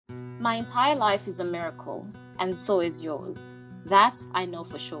My entire life is a miracle, and so is yours. That I know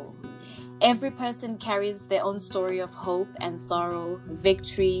for sure. Every person carries their own story of hope and sorrow,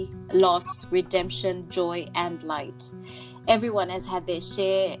 victory, loss, redemption, joy, and light. Everyone has had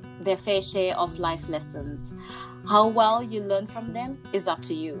their fair share of life lessons. How well you learn from them is up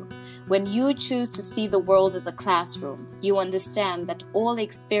to you. When you choose to see the world as a classroom, you understand that all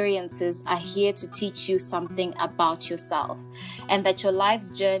experiences are here to teach you something about yourself, and that your life's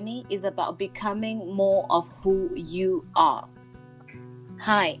journey is about becoming more of who you are.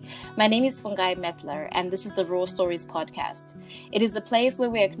 Hi, my name is Fungai Metler, and this is the Raw Stories podcast. It is a place where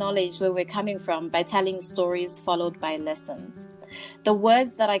we acknowledge where we're coming from by telling stories followed by lessons. The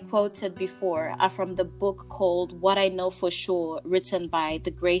words that I quoted before are from the book called What I Know for Sure, written by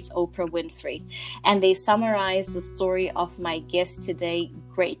the great Oprah Winfrey, and they summarize the story of my guest today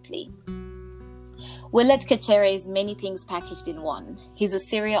greatly. Willard Kachere is many things packaged in one. He's a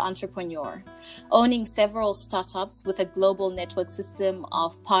serial entrepreneur, owning several startups with a global network system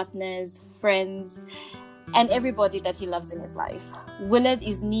of partners, friends, and everybody that he loves in his life. Willard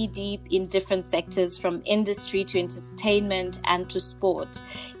is knee-deep in different sectors, from industry to entertainment and to sport.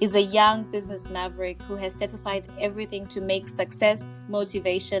 He's a young business maverick who has set aside everything to make success,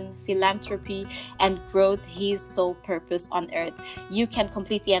 motivation, philanthropy, and growth his sole purpose on earth. You can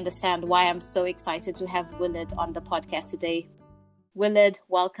completely understand why I'm so excited to have Willard on the podcast today. Willard,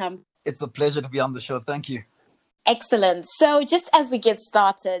 welcome. It's a pleasure to be on the show. Thank you. Excellent. So just as we get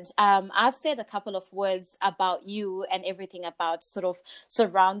started, I've said a couple of words about you and everything about sort of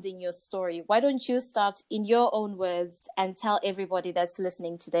surrounding your story. Why don't you start in your own words and tell everybody that's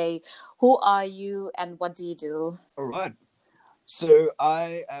listening today, who are you and what do you do? All right. So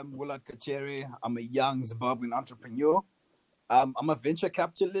I am Willard Kachere. I'm a young Zimbabwean entrepreneur. I'm a venture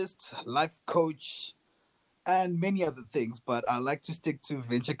capitalist, life coach, and many other things, but I like to stick to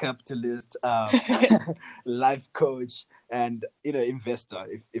venture capitalist, life coach, and investor.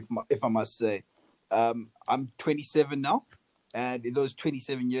 If I must say, I'm 27 now, and in those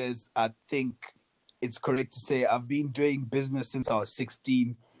 27 years, I think it's correct to say I've been doing business since I was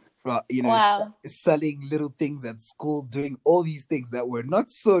 16. Wow. Selling little things at school, doing all these things that were not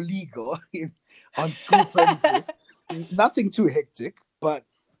so legal on school premises. Nothing too hectic, but.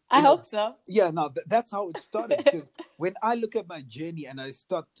 I hope so. Yeah, no, that's how it started. Because when I look at my journey and I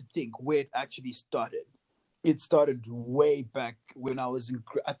start to think where it actually started, it started way back when I was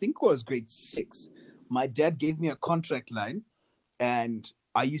I think it was grade 6. My dad gave me a contract line, and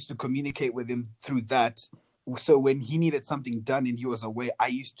I used to communicate with him through that. So when he needed something done and he was away, I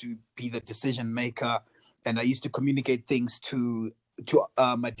used to be the decision maker, and I used to communicate things to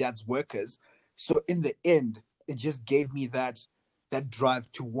my dad's workers. So in the end, it just gave me that drive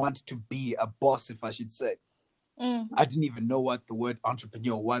to want to be a boss, if I should say. I didn't even know what the word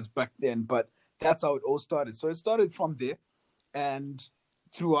entrepreneur was back then, but that's how it all started. So it started from there, and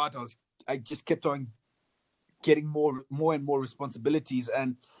throughout, I just kept on getting more and more responsibilities,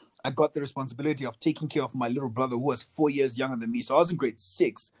 and I got the responsibility of taking care of my little brother, who was 4 years younger than me. So I was in grade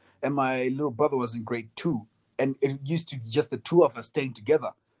 6, and my little brother was in grade 2, and it used to be just the two of us staying together,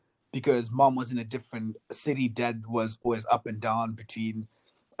 because mom was in a different city. Dad was always up and down between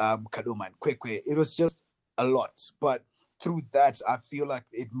Kadoma and Kwekwe. It was just a lot. But through that, I feel like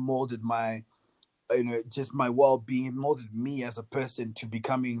it molded my, just my well-being. It molded me as a person to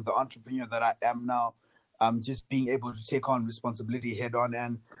becoming the entrepreneur that I am now. Just being able to take on responsibility head on.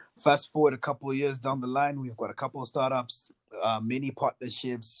 And fast forward a couple of years down the line, we've got a couple of startups, many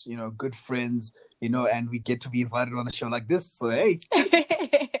partnerships, good friends, and we get to be invited on a show like this. So, hey.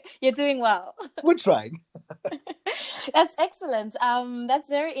 You're doing well. We're trying. That's excellent. That's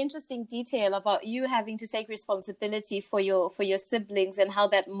very interesting detail about you having to take responsibility for your siblings and how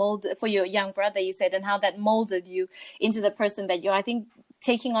that molded, for your young brother, you said, and how that molded you into the person that you're. I think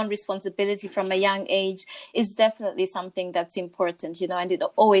taking on responsibility from a young age is definitely something that's important, and it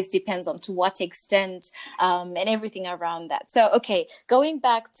always depends on to what extent and everything around that. So, okay, going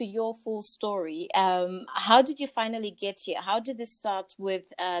back to your full story, how did you finally get here? How did this start with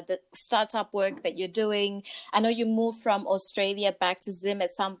the startup work that you're doing? I know you moved from Australia back to Zim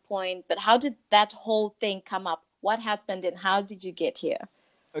at some point, but how did that whole thing come up? What happened and how did you get here?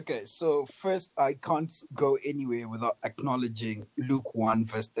 Okay, so first, I can't go anywhere without acknowledging Luke 1,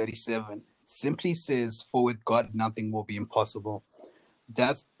 verse 37. It simply says, "For with God, nothing will be impossible."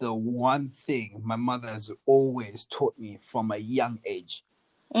 That's the one thing my mother has always taught me from a young age.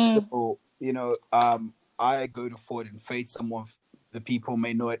 So, I go to Forward in Faith. Some of the people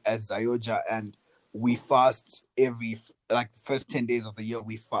may know it as Zayoja, and we fast every, the first 10 days of the year,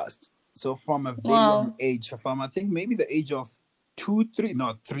 we fast. So from a very young age, from I think maybe the age of two, three,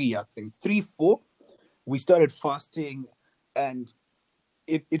 not three, I think 3, 4. We started fasting, and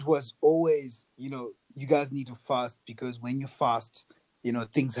it was always, you guys need to fast because when you fast,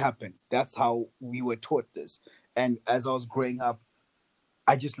 things happen. That's how we were taught this. And as I was growing up,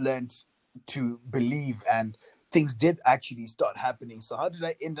 I just learned to believe, and things did actually start happening. So how did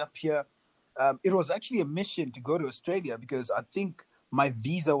I end up here? It was actually a mission to go to Australia because I think my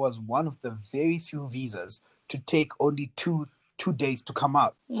visa was one of the very few visas to take only two days to come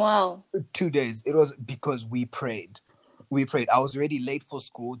out. Wow. 2 days. It was because we prayed. We prayed. I was already late for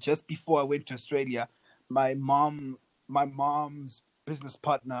school. Just before I went to Australia, my mom's business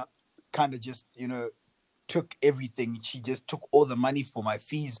partner kind of just, took everything. She just took all the money for my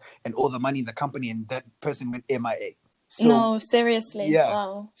fees and all the money in the company, and that person went MIA. So No, seriously. yeah.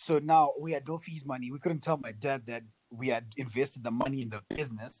 Wow. So now we had no fees money. We couldn't tell my dad that we had invested the money in the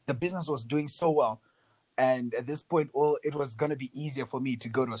business. The business was doing so well. And at this point, it was going to be easier for me to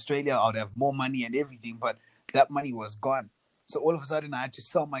go to Australia. I'd have more money and everything, but that money was gone. So all of a sudden, I had to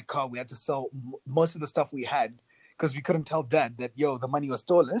sell my car. We had to sell most of the stuff we had because we couldn't tell dad that, the money was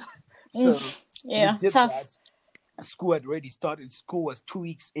stolen. So yeah, we did tough. that. School had already started. School was 2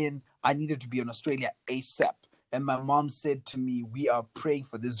 weeks in. I needed to be in Australia ASAP. And my mom said to me, we are praying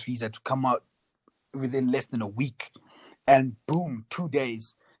for this visa to come out within less than a week. And boom, 2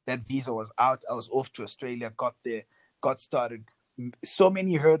 days, that visa was out. I was off to Australia, got there, got started. So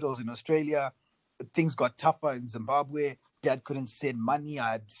many hurdles in Australia. Things got tougher in Zimbabwe. Dad couldn't send money.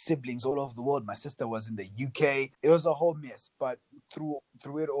 I had siblings all over the world. My sister was in the UK. It was a whole mess. But through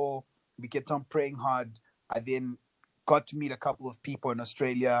it all, we kept on praying hard. I then got to meet a couple of people in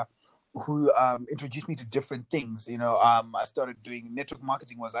Australia who introduced me to different things. I started doing network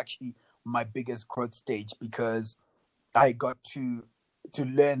marketing. Was actually my biggest growth stage because I got to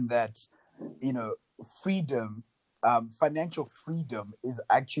learn that, freedom, financial freedom is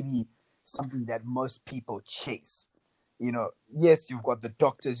actually something that most people chase. Yes, you've got the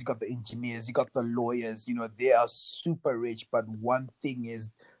doctors, you got the engineers, you got the lawyers, they are super rich, but one thing is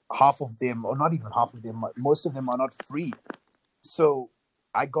half of them, or not even half of them, most of them are not free. So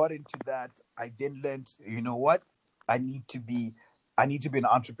I got into that. I then learned, what? I need to be an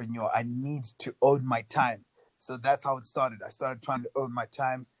entrepreneur. I need to own my time. So that's how it started. I started trying to own my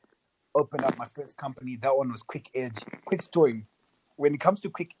time, open up my first company. That one was Quick Edge. Quick story. When it comes to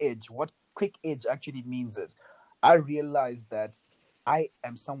Quick Edge, what Quick Edge actually means is I realized that I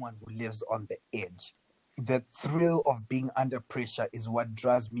am someone who lives on the edge. The thrill of being under pressure is what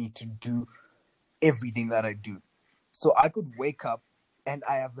drives me to do everything that I do. So I could wake up and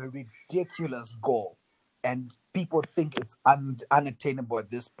I have a ridiculous goal, and people think it's unattainable at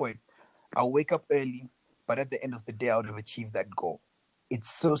this point. I'll wake up early, but at the end of the day, I would have achieved that goal. It's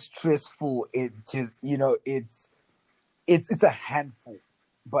so stressful. It just, it's a handful,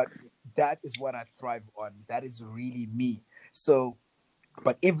 but that is what I thrive on. That is really me. So,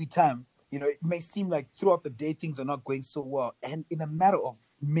 but every time, it may seem like throughout the day things are not going so well, and in a matter of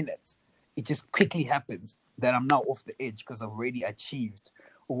minutes, it just quickly happens that I'm now off the edge because I've already achieved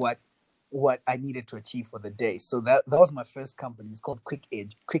what I needed to achieve for the day. So that was my first company. It's called Quick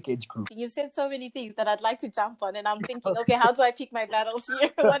Edge Group. You've said so many things that I'd like to jump on, and I'm thinking, okay, how do I pick my battles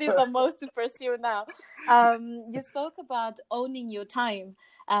here? What is the most to pursue now? You spoke about owning your time.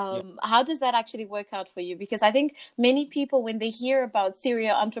 How does that actually work out for you? Because I think many people, when they hear about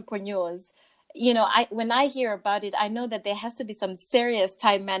serial entrepreneurs, when I hear about it, I know that there has to be some serious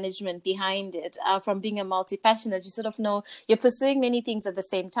time management behind it. From being a multi-passionate, you sort of know you're pursuing many things at the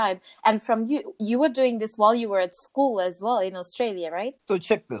same time. And from you were doing this while you were at school as well in Australia, right? So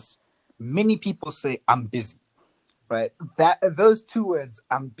check this. Many people say I'm busy, right? Those two words,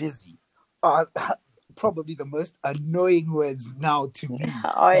 I'm busy, are probably the most annoying words now to me.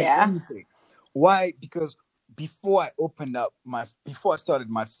 Oh, yeah. Anything. Why? Because before I started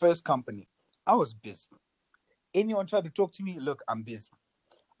my first company, I was busy. Anyone tried to talk to me, look, I'm busy.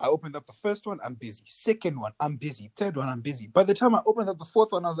 I opened up the first one, I'm busy. Second one, I'm busy. Third one, I'm busy. By the time I opened up the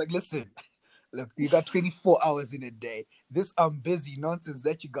fourth one, I was like, listen, look, you got 24 hours in a day. This I'm busy nonsense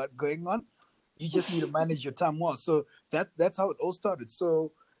that you got going on, you just need to manage your time well. So that's how it all started.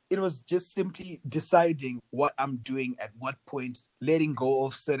 So it was just simply deciding what I'm doing at what point, letting go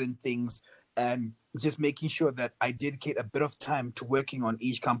of certain things, and just making sure that I dedicate a bit of time to working on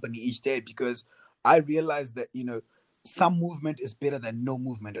each company each day, because I realized that, some movement is better than no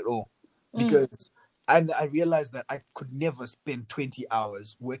movement at all. Because and I realized that I could never spend 20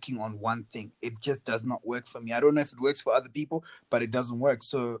 hours working on one thing. It just does not work for me. I don't know if it works for other people, but it doesn't work.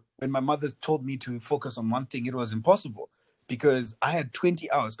 So when my mother told me to focus on one thing, it was impossible because I had 20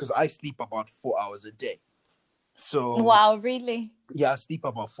 hours because I sleep about 4 hours a day. So Wow, really? yeah, I sleep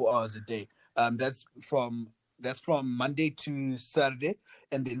about 4 hours a day. That's from Monday to Saturday,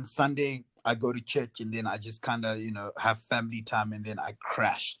 and then Sunday I go to church, and then I just kind of have family time, and then I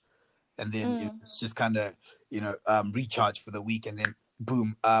crash, and then Mm. it's just kind of recharge for the week, and then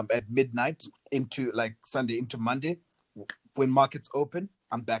boom, at midnight into like Sunday into Monday, when markets open,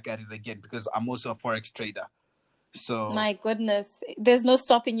 I'm back at it again because I'm also a forex trader. So My goodness. There's no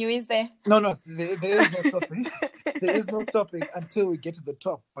stopping you, is there? no, no, there is no stopping. There is no stopping until we get to the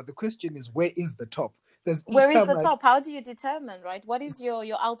top. But the question is, where is the top? Because each Where is time the top? How do you determine, right? What is your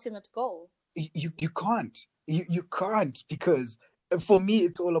ultimate goal? you can't, you can't, because for me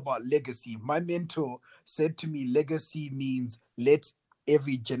it's all about legacy. My mentor said to me, legacy means let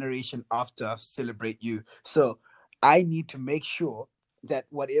every generation after celebrate you. So I need to make sure that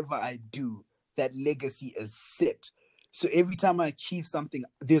whatever I do, that legacy is set. So every time I achieve something,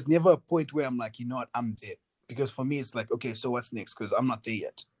 there's never a point where I'm like, you know what, I'm there. Because for me it's like, okay, so what's next? Because I'm not there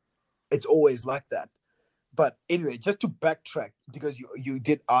yet. It's always like that. But anyway, just to backtrack, because you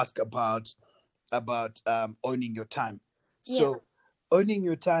did ask about owning your time. Yeah. So owning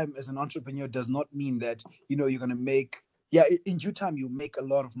your time as an entrepreneur does not mean that you're going to make, yeah, in due time you make a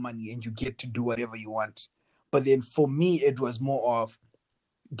lot of money and you get to do whatever you want. But then for me it was more of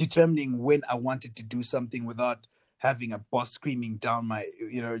determining when I wanted to do something without having a boss screaming down my,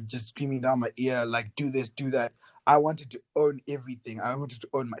 just screaming down my ear, like, do this, do that. I wanted to own everything. I wanted to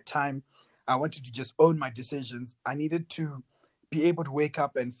own my time. I wanted to just own my decisions. I needed to be able to wake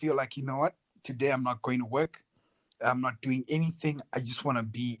up and feel like, you know what, today I'm not going to work. I'm not doing anything. I just want to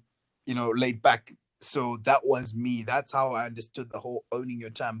be, laid back. So that was me. That's how I understood the whole owning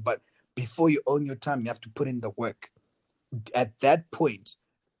your time. But before you own your time, you have to put in the work. At that point,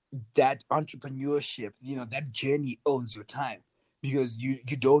 that entrepreneurship, that journey owns your time, because you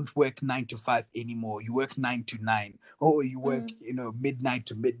don't work 9 to 5 anymore. You work 9 to 9, or you work, Mm. midnight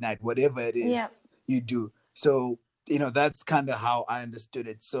to midnight, whatever it is Yeah. you do. So, that's kind of how I understood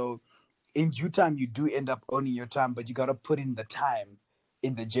it. So in due time, you do end up owning your time, but you got to put in the time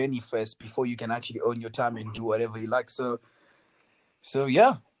in the journey first before you can actually own your time and do whatever you like. So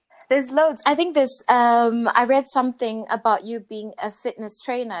yeah. There's loads. I think this, I read something about you being a fitness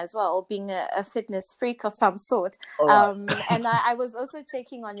trainer as well, or being a fitness freak of some sort. All right. And I was also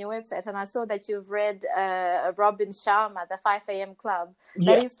checking on your website and I saw that you've read Robin Sharma, The 5 a.m. Club.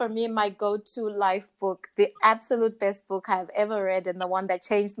 That Yeah. is for me my go-to life book, the absolute best book I've ever read and the one that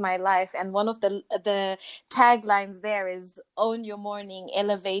changed my life. And one of the taglines there is own your morning,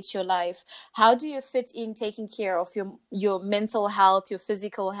 elevate your life. How do you fit in taking care of your mental health, your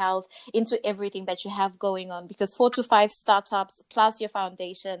physical health into everything that you have going on? Because 4 to 5 startups plus your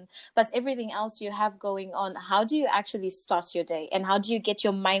foundation plus everything else you have going on, how do you actually start your day and how do you get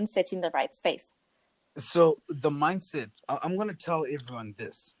your mindset in the right space? So the mindset, I'm going to tell everyone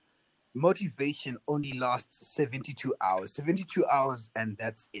this. Motivation only lasts 72 hours. 72 hours, and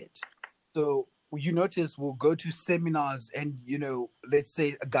that's it. So you notice we'll go to seminars, and let's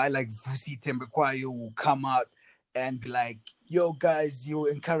say a guy like Vusi Tembekwayo will come out and be like, yo guys, you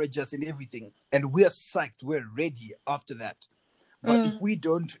encourage us and everything, and we're psyched, we're ready after that. But if Mm. we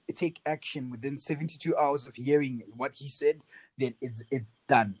don't take action within 72 hours of hearing what he said, then it's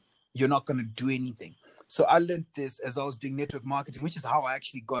done. You're not going to do anything. So I learned this as I was doing network marketing, which is how I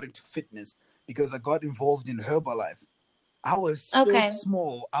actually got into fitness, because I got involved in Herbalife. I was so Okay.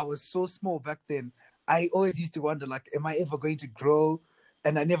 small. I was so small back then. I always used to wonder, like, am I ever going to grow?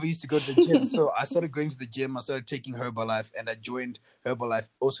 And I never used to go to the gym. So I started going to the gym. I started taking Herbalife, and I joined Herbalife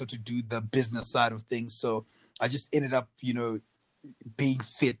also to do the business side of things. So I just ended up, being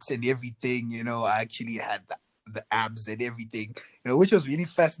fit and everything. I actually had the abs and everything, which was really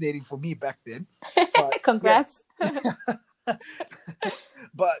fascinating for me back then. But yeah. Congrats.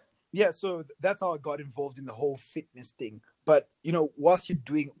 But yeah, so that's how I got involved in the whole fitness thing. But whilst you're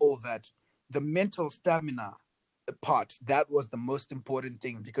doing all that, the mental stamina part, that was the most important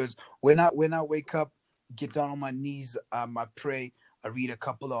thing, because when I wake up, get down on my knees, I pray, I read a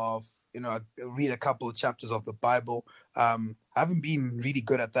couple of I read a couple of chapters of the Bible. I haven't been really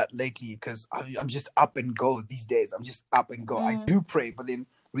good at that lately because I'm just up and go these days. I'm just up and go. I Mm. do pray, but then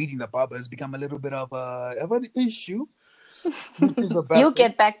reading the Bible has become a little bit of an issue, which is a bad You'll thing.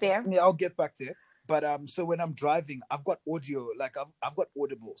 get back there. Yeah, I'll get back there. But so when I'm driving, I've got audio, like I've got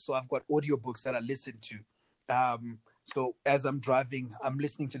Audible, so I've got audiobooks that I listen to. So as I'm driving, I'm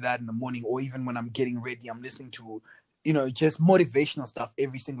listening to that in the morning, or even when I'm getting ready, I'm listening to, just motivational stuff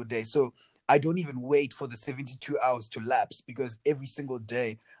every single day. So I don't even wait for the 72 hours to lapse, because every single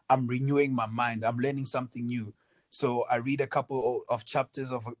day I'm renewing my mind. I'm learning something new. So I read a couple of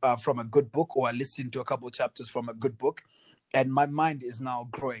chapters of from a good book, or I listen to a couple of chapters from a good book, and my mind is now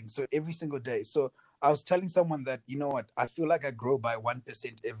growing. So every single day. So I was telling someone that, you know what, I feel like I grow by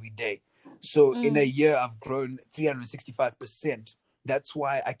 1% every day. So in a year, I've grown 365%. That's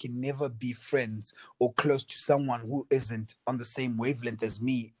why I can never be friends or close to someone who isn't on the same wavelength as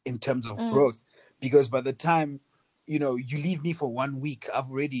me in terms of growth. Because by the time, you know, you leave me for 1 week, I've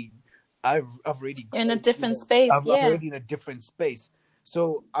already You're in a different space. I'm already in a different space.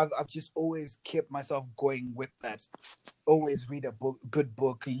 So I've just always kept myself going with that. Always read a good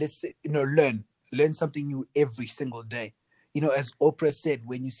book, listen, you know, learn something new every single day. You know, as Oprah said,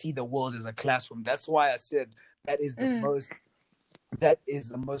 when you see the world as a classroom, that's why I said that is the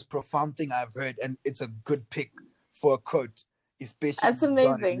most profound thing I've heard, and it's a good pick for a quote, especially That's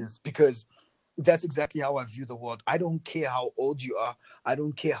amazing. this, because that's exactly how I view the world. I don't care how old you are. I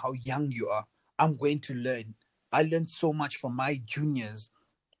don't care how young you are. I'm going to learn. I learned so much from my juniors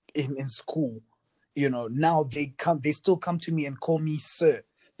in school. You know, now they still come to me and call me sir,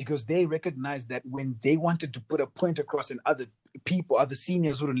 because they recognize that when they wanted to put a point across and other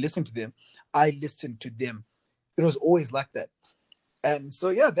seniors wouldn't listen to them, I listened to them. It was always like that. And so,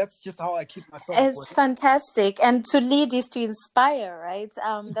 yeah, that's just how I keep myself. It's fantastic. And to lead is to inspire, right?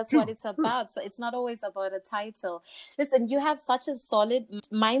 That's what it's about. So it's not always about a title. Listen, you have such a solid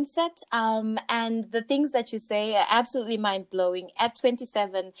mindset. And the things that you say are absolutely mind-blowing. At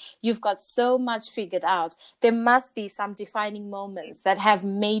 27, you've got so much figured out. There must be some defining moments that have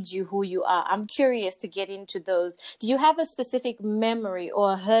made you who you are. I'm curious to get into those. Do you have a specific memory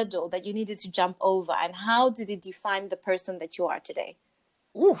or a hurdle that you needed to jump over? And how did it define the person that you are today?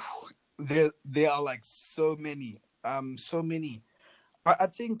 Ooh, there are like so many. I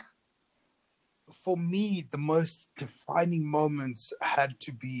think for me, the most defining moments had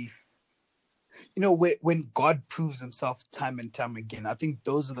to be, you know, when God proves himself time and time again. I think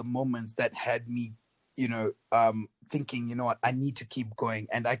those are the moments that had me, you know, thinking, you know what, I need to keep going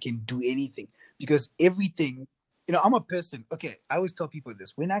and I can do anything, because everything, you know, I'm a person. Okay, I always tell people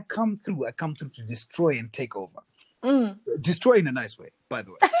this: when I come through to destroy and take over. Destroy in a nice way, by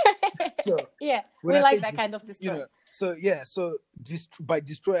the way. So yeah, we like that kind of destroy. You know, so by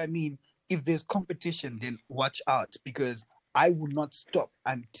destroy, I mean, if there's competition, then watch out, because I will not stop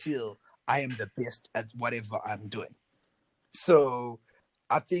until I am the best at whatever I'm doing. So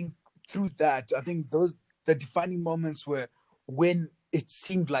I think through that, the defining moments were when it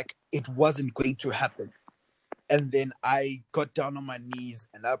seemed like it wasn't going to happen. And then I got down on my knees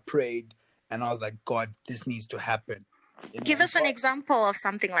and I prayed. And I was like, God, this needs to happen. Give us an example of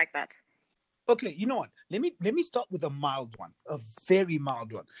something like that. Okay, you know what? Let me start with a mild one, a very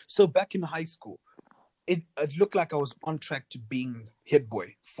mild one. So back in high school, it looked like I was on track to being head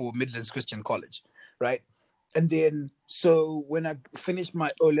boy for Midlands Christian College, right? And then, so when I finished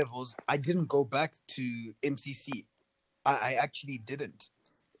my O-levels, I didn't go back to MCC. I actually didn't.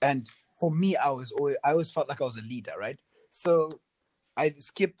 And for me, I always felt like I was a leader, right? So I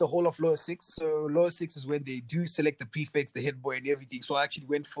skipped the whole of lower six. So lower six is when they do select the prefects, the head boy and everything. So I actually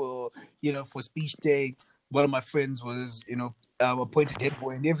went for for speech day. One of my friends was, appointed head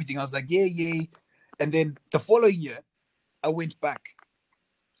boy and everything. I was like, yay. And then the following year, I went back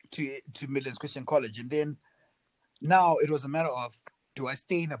to Midlands Christian College. And then now it was a matter of, do I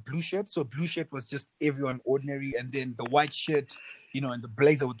stay in a blue shirt? So blue shirt was just everyone ordinary. And then the white shirt, and the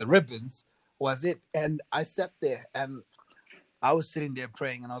blazer with the ribbons was it. And I sat there and I was sitting there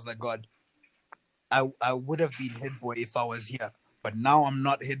praying, and I was like, God, I would have been head boy if I was here, but now I'm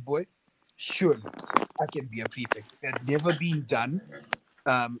not head boy. Surely I can be a prefect. It had never been done.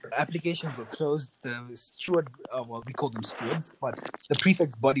 Applications were closed. The steward, we call them stewards, but the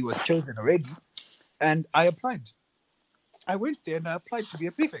prefect's body was chosen already, and I applied. I went there and I applied to be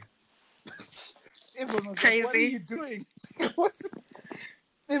a prefect. Everyone was crazy. Like, what are you doing?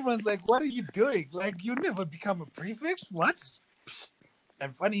 Everyone's like, what are you doing? Like, you never become a prefect? What?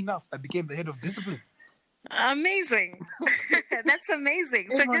 And funny enough, I became the head of discipline. Amazing. That's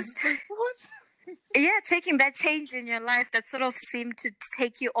amazing. So just like, what? Yeah, taking that change in your life that sort of seemed to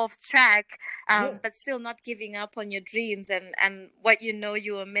take you off track, but still not giving up on your dreams and what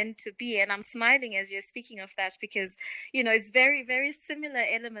you were meant to be. And I'm smiling as you're speaking of that because, it's very, very similar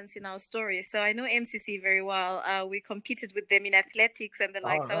elements in our story. So I know MCC very well. We competed with them in athletics and the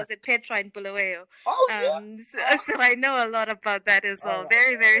likes. Right. I was at Petra in Bulawayo. So I know a lot about that as well.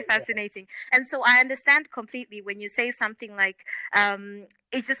 Very, very fascinating. And so I understand completely when you say something like,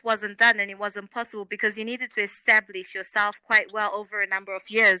 it just wasn't done and it wasn't possible school because you needed to establish yourself quite well over a number of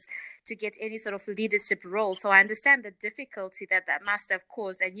years to get any sort of leadership role. So I understand the difficulty that must have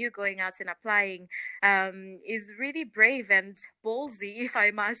caused, and you going out and applying is really brave and ballsy, if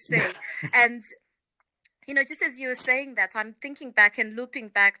I must say. And just as you were saying that, I'm thinking back and looping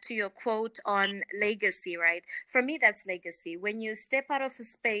back to your quote on legacy, right? For me, that's legacy. When you step out of a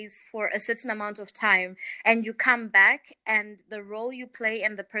space for a certain amount of time and you come back and the role you play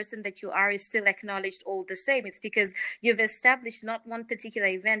and the person that you are is still acknowledged all the same, it's because you've established not one particular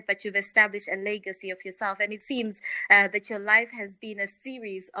event, but you've established a legacy of yourself. And it seems that your life has been a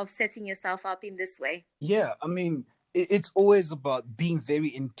series of setting yourself up in this way. Yeah, I mean, it's always about being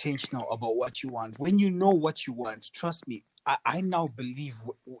very intentional about what you want. When you know what you want, trust me, I now believe,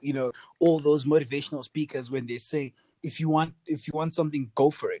 all those motivational speakers when they say, if you want something,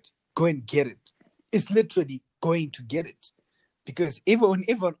 go for it, go and get it. It's literally going to get it. Because everyone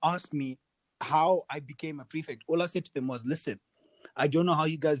asked me how I became a prefect, all I said to them was, listen, I don't know how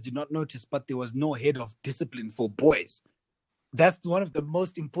you guys did not notice, but there was no head of discipline for boys. That's one of the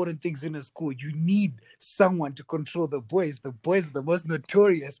most important things in a school. You need someone to control the boys. The boys are the most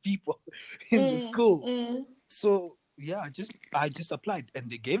notorious people in the school. So yeah, I just applied and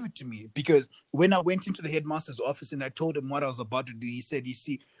they gave it to me, because when I went into the headmaster's office and I told him what I was about to do, he said, you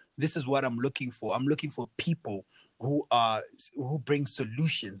see, this is what I'm looking for. I'm looking for people who bring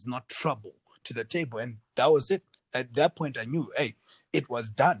solutions, not trouble, to the table. And that was it. At that point, I knew, hey, it was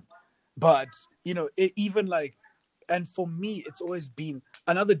done. But and for me, it's always been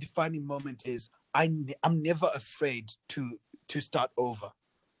another defining moment is I'm never afraid to start over.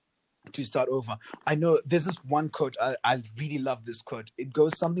 I know there's this one quote. I really love this quote. It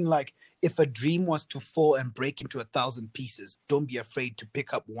goes something like, if a dream was to fall and break into 1,000 pieces, don't be afraid to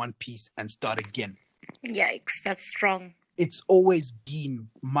pick up one piece and start again. Yikes, that's strong. It's always been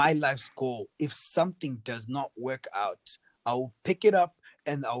my life's goal. If something does not work out, I'll pick it up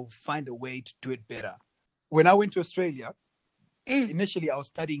and I'll find a way to do it better. When I went to Australia, initially I was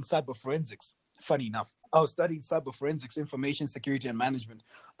studying cyber forensics. Funny enough, I was studying cyber forensics, information security and management.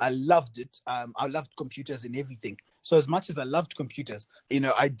 I loved it. I loved computers and everything. So as much as I loved computers,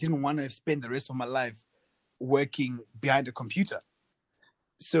 I didn't want to spend the rest of my life working behind a computer.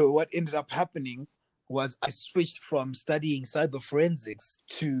 So what ended up happening was I switched from studying cyber forensics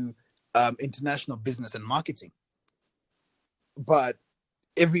to international business and marketing. But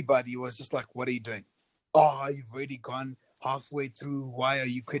everybody was just like, what are you doing? Oh, you've already gone halfway through. Why are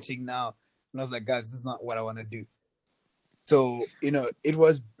you quitting now? And I was like, guys, this is not what I want to do. So, it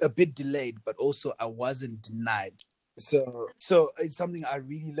was a bit delayed, but also I wasn't denied. So it's something I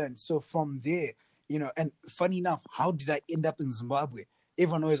really learned. So from there, and funny enough, how did I end up in Zimbabwe?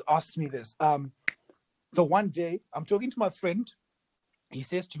 Everyone always asks me this. The one day I'm talking to my friend, he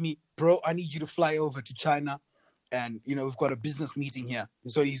says to me, bro, I need you to fly over to China. And, we've got a business meeting here.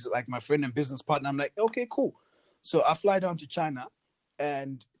 So he's like my friend and business partner. I'm like, okay, cool. So I fly down to China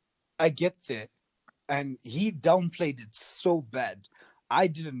and I get there and he downplayed it so bad. I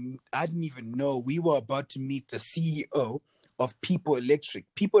didn't even know we were about to meet the CEO of People Electric.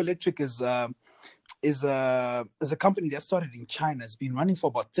 People Electric is a company that started in China. It's been running for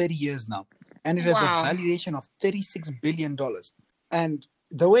about 30 years now. And it has a valuation of $36 billion. And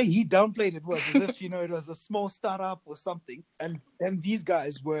the way he downplayed it was as if, it was a small startup or something. And these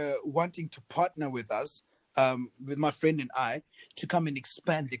guys were wanting to partner with us, with my friend and I, to come and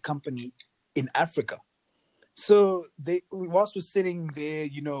expand the company in Africa. So whilst we're sitting there,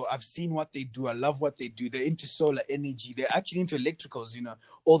 I've seen what they do. I love what they do. They're into solar energy. They're actually into electricals,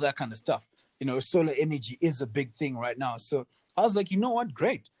 all that kind of stuff. Solar energy is a big thing right now. So I was like, you know what?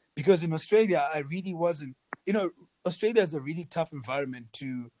 Great. Because in Australia, I really wasn't, Australia is a really tough environment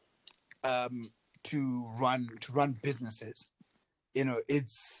to run businesses.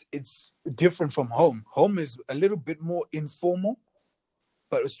 It's different from home. Home is a little bit more informal,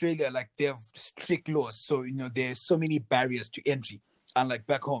 but Australia, like, they have strict laws. So, there's so many barriers to entry, unlike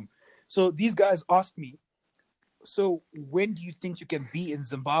back home. So these guys asked me, so when do you think you can be in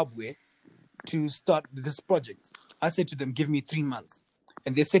Zimbabwe to start this project? I said to them, give me 3 months.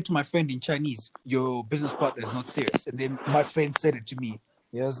 And they said to my friend in Chinese, your business partner is not serious. And then my friend said it to me.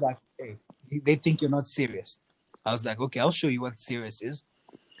 He was like, hey, they think you're not serious. I was like, okay, I'll show you what serious is.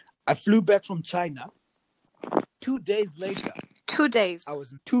 I flew back from China. 2 days later. 2 days. I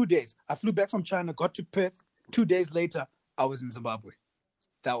was in 2 days. I flew back from China, got to Perth. 2 days later, I was in Zimbabwe.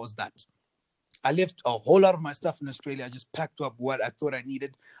 That was that. I left a whole lot of my stuff in Australia. I just packed up what I thought I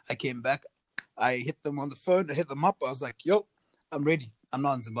needed. I came back. I hit them on the phone. I hit them up. I was like, yo, I'm ready. I'm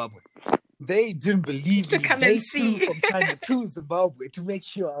not in Zimbabwe. They didn't believe to me. Come they and see flew from China to Zimbabwe to make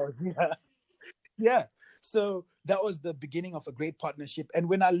sure I was here. Yeah. So that was the beginning of a great partnership. And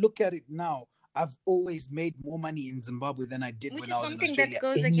when I look at it now, I've always made more money in Zimbabwe than I did Which when is I was in something that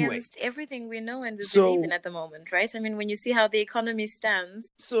Australia goes anyway. against everything we know and we believe in So at the moment, right? I mean, when you see how the economy stands.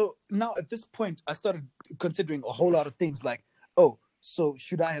 so now at this point, I started considering a whole lot of things like, oh, so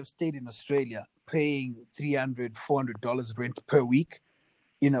should I have stayed in Australia paying $300, $400 rent per week?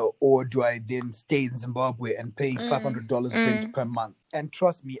 Or do I then stay in Zimbabwe and pay $500 rent per month? And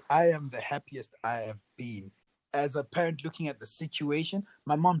trust me, I am the happiest I have been. As a parent looking at the situation,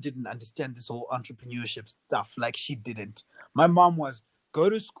 my mom didn't understand this whole entrepreneurship stuff like she didn't. My mom was go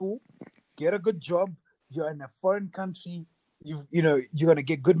to school, get a good job, you're in a foreign country, you're gonna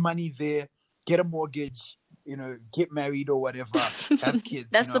get good money there, get a mortgage, get married or whatever, have kids,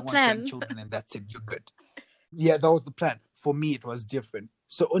 That's I the want plan. grandchildren and that's it, you're good. Yeah, that was the plan. For me, it was different.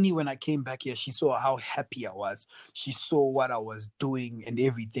 So only when I came back here, she saw how happy I was. She saw what I was doing and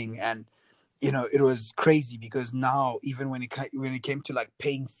everything, and it was crazy because now, even when it came to like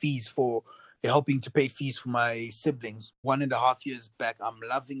paying fees for helping to pay fees for my siblings, 1.5 years back, I'm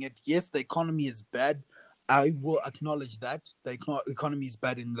loving it. Yes, the economy is bad. I will acknowledge that the economy is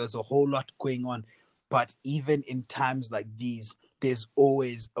bad, and there's a whole lot going on. But even in times like these, there's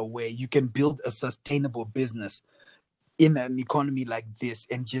always a way you can build a sustainable business in an economy like this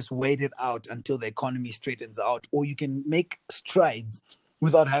and just wait it out until the economy straightens out, or you can make strides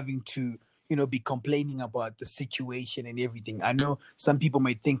without having to be complaining about the situation and everything. I know some people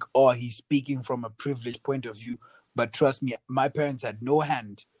might think, oh, he's speaking from a privileged point of view, but trust me, my parents had no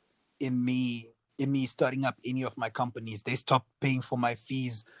hand in me starting up any of my companies. They stopped paying for my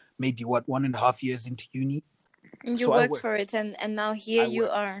fees maybe 1.5 years into uni. You So I worked worked. for it, and now here you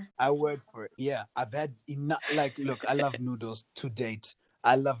are. I worked for it. Yeah, I've had enough. Like, look, I love noodles to date.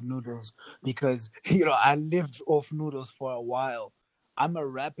 I love noodles because I lived off noodles for a while. I'm a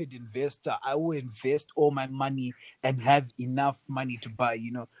rapid investor. I will invest all my money and have enough money to buy,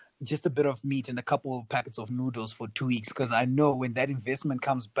 just a bit of meat and a couple of packets of noodles for 2 weeks because I know when that investment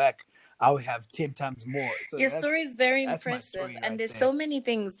comes back, I'll have 10 times more. So Your story is very that's my impressive, story and right there's there. so many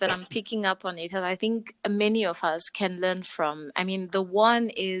things that I'm picking up on it, and I think many of us can learn from. I mean, the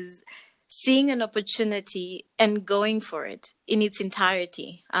one is seeing an opportunity and going for it in its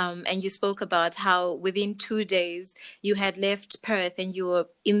entirety. And you spoke about how within 2 days you had left Perth and you were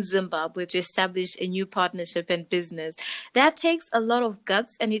in Zimbabwe to establish a new partnership and business. That takes a lot of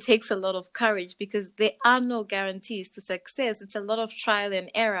guts and it takes a lot of courage because there are no guarantees to success. It's a lot of trial and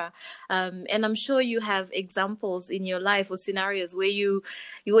error. And I'm sure you have examples in your life or scenarios where you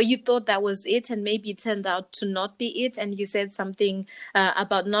thought that was it and maybe it turned out to not be it. And you said something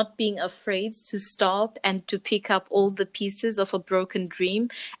about not being afraid to stop and to pick up all the pieces of a broken dream.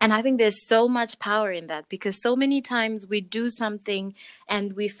 And I think there's so much power in that because so many times we do something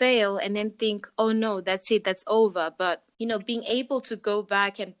and we fail and then think, oh no, that's it, that's over. But being able to go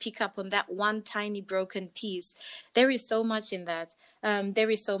back and pick up on that one tiny broken piece, there is so much in that. There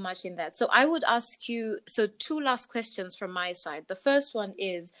is so much in that. So I would ask you, so 2 last questions from my side. The first one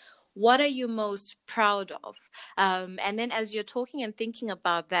is, what are you most proud of? And then as you're talking and thinking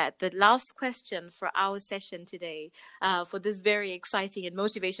about that, the last question for our session today, for this very exciting and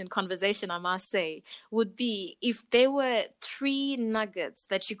motivation conversation, I must say, would be if there were 3 nuggets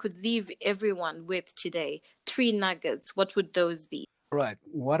that you could leave everyone with today, 3 nuggets, what would those be? Right.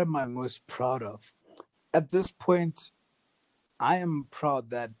 What am I most proud of? At this point, I am proud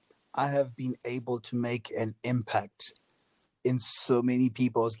that I have been able to make an impact in so many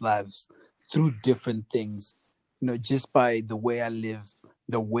people's lives through different things, just by the way I live,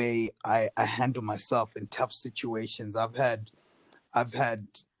 the way I handle myself in tough situations. I've had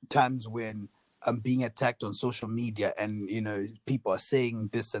times when I'm being attacked on social media and, people are saying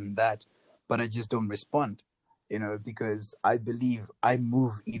this and that, but I just don't respond, because I believe I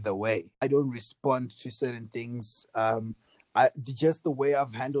move either way. I don't respond to certain things. Just the way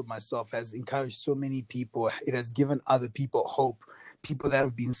I've handled myself has encouraged so many people. It has given other people hope, people that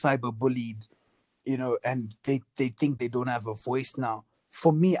have been cyberbullied, and they think they don't have a voice now.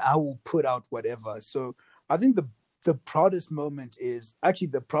 For me, I will put out whatever. So I think the proudest moment is actually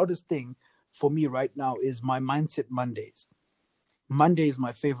the proudest thing for me right now is my Mindset Mondays. Monday is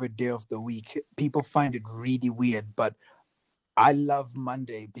my favorite day of the week. People find it really weird, but I love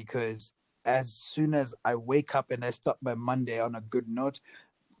Monday because as soon as I wake up and I start my Monday on a good note,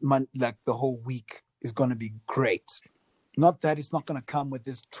 like the whole week is going to be great. Not that it's not going to come with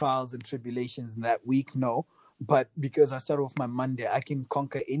these trials and tribulations in that week, no. But because I start off my Monday, I can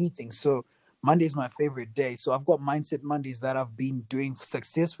conquer anything. So Monday is my favorite day. So I've got Mindset Mondays that I've been doing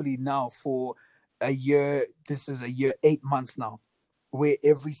successfully now for a year. This is a year, 8 months now. where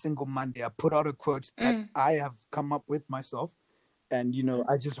every single Monday I put out a quote that Mm. I have come up with myself, and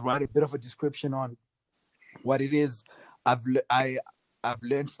I just write a bit of a description on what it is I've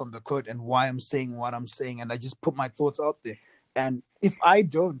learned from the quote and why I'm saying what I'm saying, and I just put my thoughts out there. And if I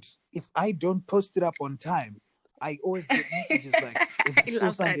don't post it up on time, I always get messages like, "Is I it still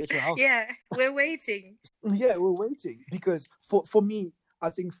love Sunday that. at your house?" Yeah, we're waiting. Yeah, we're waiting because for me, I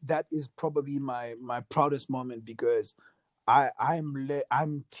think that is probably my proudest moment because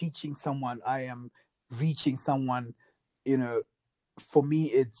I'm teaching someone, I am reaching someone. You know, for me,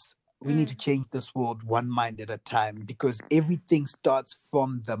 it's we need to Mm. change this world one mind at a time because everything starts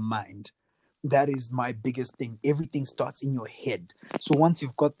from the mind. That is my biggest thing. Everything starts in your head. So once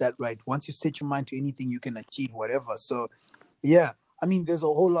you've got that right, once you set your mind to anything, you can achieve whatever. So yeah, I mean, there's a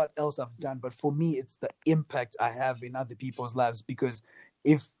whole lot else I've done, but for me, it's the impact I have in other people's lives because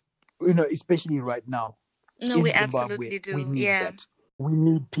if, especially right now No, we in Zimbabwe, absolutely we do. need Yeah. that. We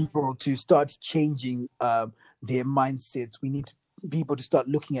need people to start changing their mindsets. We need people to start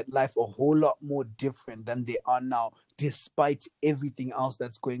looking at life a whole lot more different than they are now, despite everything else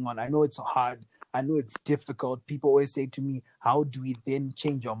that's going on. I know it's hard. I know it's difficult. People always say to me, "How do we then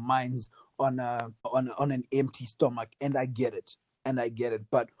change our minds on an empty stomach?" And I get it,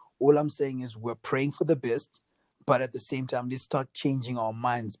 But all I'm saying is we're praying for the best, but at the same time, let's start changing our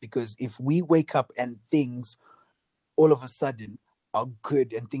minds because if we wake up and things all of a sudden are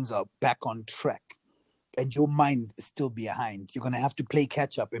good and things are back on track and your mind is still behind, you're going to have to play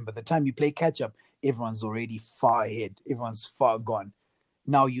catch up. And by the time you play catch up, everyone's already far ahead, everyone's far gone.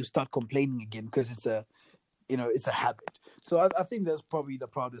 Now you start complaining again because it's a habit. So I think that's probably the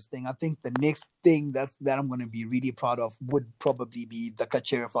proudest thing. I think the next thing that I'm going to be really proud of would probably be the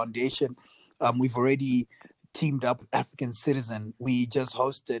Kachere Foundation. We've already teamed up with African Citizen. We just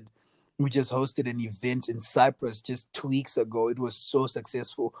hosted an event in Cyprus just 2 weeks ago. It was so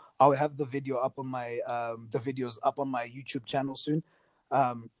successful. I'll have the videos up on my YouTube channel soon,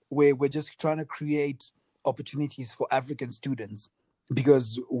 where we're just trying to create opportunities for African students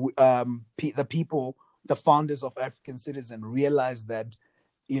because the founders of African Citizen realized that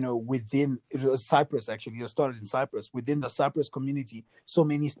within it was Cyprus, actually it started in Cyprus. Within the Cyprus community, so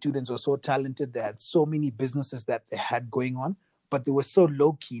many students were so talented, they had so many businesses that they had going on, but they were so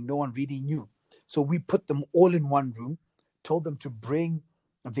low key, no one really knew. So we put them all in one room, told them to bring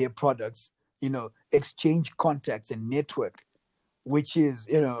their products, exchange contacts and network, which is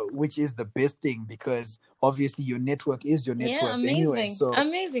the best thing because obviously your network is your net Yeah, worth anyway. amazing. So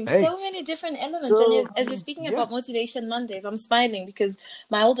Amazing. hey, So many different elements. And so I as you're mean, speaking yeah. about Motivation Mondays, I'm smiling because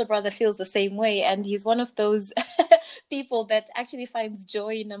my older brother feels the same way. And he's one of those people that actually finds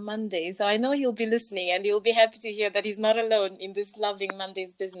joy in a Monday. So I know he'll be listening and he'll be happy to hear that he's not alone in this loving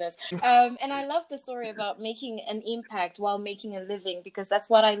Mondays business. And I love the story about making an impact while making a living because that's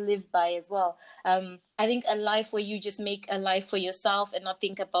what I live by as well. I think a life where you just make a life for yourself and not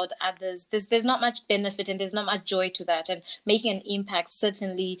think about others, there's not much benefit and there's not much joy to that. And making an impact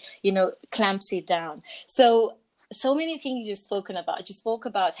certainly, clamps it down. So many things you've spoken about. You spoke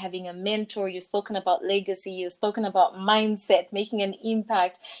about having a mentor, you've spoken about legacy, you've spoken about mindset, making an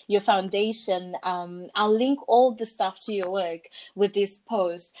impact, your foundation. I'll link all the stuff to your work with this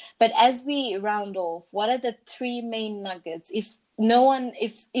post. But as we round off, what are the three main nuggets?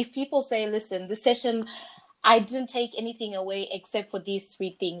 If people say, listen, this session, I didn't take anything away except for these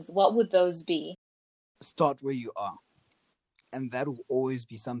three things, what would those be? Start where you are, and that will always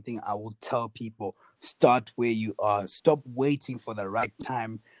be something I will tell people. Start where you are. Stop waiting for the right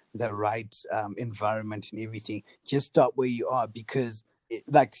time, the right environment and everything. Just start where you are because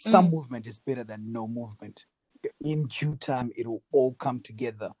like some Mm. movement is better than no movement. In due time it will all come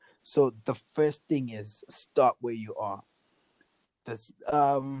together. So the first thing is start where you are. The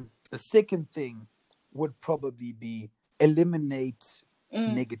second thing would probably be eliminate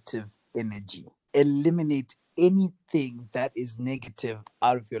Mm. negative energy. Eliminate anything that is negative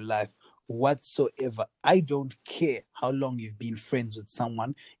out of your life whatsoever. I don't care how long you've been friends with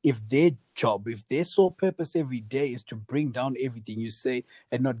someone. If their sole purpose every day is to bring down everything you say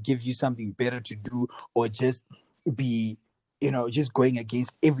and not give you something better to do, or just be, just going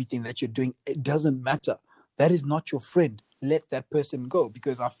against everything that you're doing, it doesn't matter. That is not your friend. Let that person go,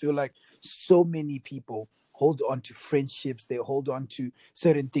 because I feel like so many people hold on to friendships, they hold on to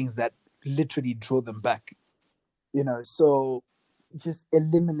certain things that literally draw them back. So just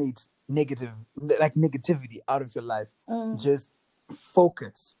eliminate negativity out of your life. Mm. Just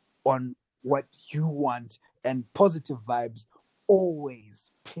focus on what you want, and positive vibes always,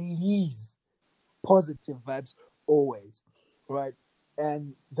 please. Positive vibes always, right?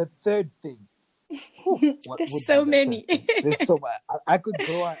 And the third thing Whew, what There's would be so the third many. thing? There's so much. I could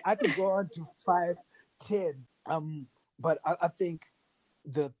go on. I could go on to 5, 10. But I think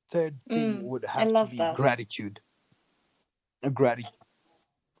the third thing would I have to love be that. gratitude. Gratitude.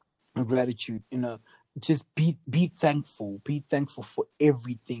 Gratitude. Just be thankful. Be thankful for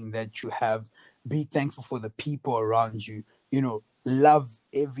everything that you have. Be thankful for the people around you. Love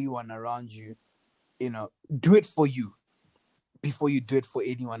everyone around you. Do it for you before you do it for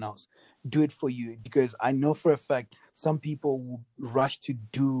anyone else. Do it for you, because I know for a fact some people will rush to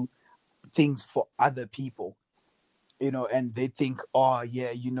do things for other people, and they think, oh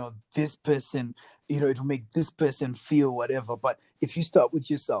yeah, this person, it'll make this person feel whatever. But if you start with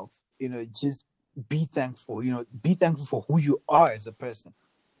yourself, just be thankful. Be thankful for who you are as a person.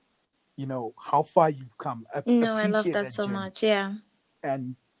 How far you've come. No, I love Appreciate that that so journey. much. Yeah.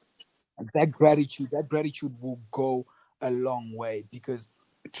 And that gratitude will go a long way, because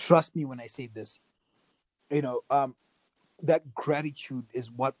trust me when I say this, you know um that gratitude is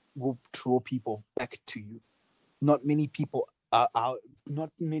what will draw people back to you. Not many people are out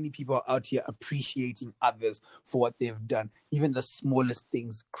Not many people are out here appreciating others for what they've done. Even the smallest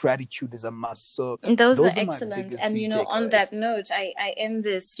things, gratitude is a must. So Those are those are my excellent. biggest And, three on takeaways. that note, I end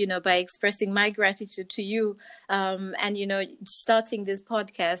this, by expressing my gratitude to you. And, starting this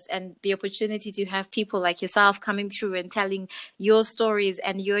podcast and the opportunity to have people like yourself coming through and telling your stories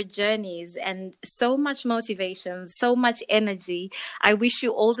and your journeys, and so much motivation, so much energy. I wish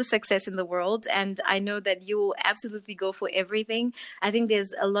you all the success in the world. And I know that you will absolutely go for everything. I think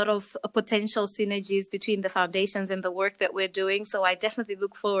there's a lot of potential synergies between the foundations and the work that we're doing. So I definitely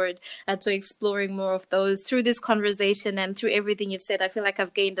look forward to exploring more of those through this conversation and through everything you've said. I feel like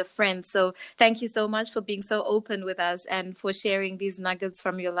I've gained a friend. So thank you so much for being so open with us and for sharing these nuggets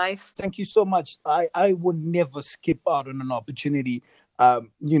from your life. Thank you so much. I would never skip out on an opportunity,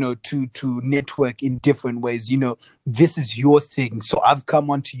 to network in different ways. This is your thing. So I've come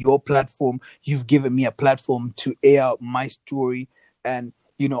onto your platform. You've given me a platform to air out my story. And,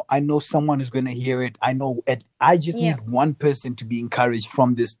 I know someone is going to hear it. I know it. I just Yeah. need one person to be encouraged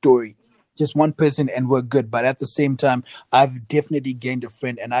from this story. Just one person, and we're good. But at the same time, I've definitely gained a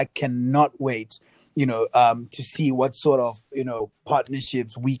friend, and I cannot wait, to see what sort of,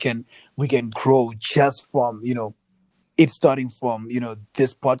 partnerships we can grow just from, it starting from,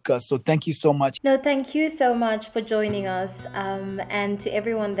 this podcast. So thank you so much. No, thank you so much for joining us. And to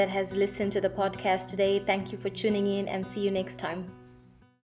everyone that has listened to the podcast today, thank you for tuning in, and see you next time.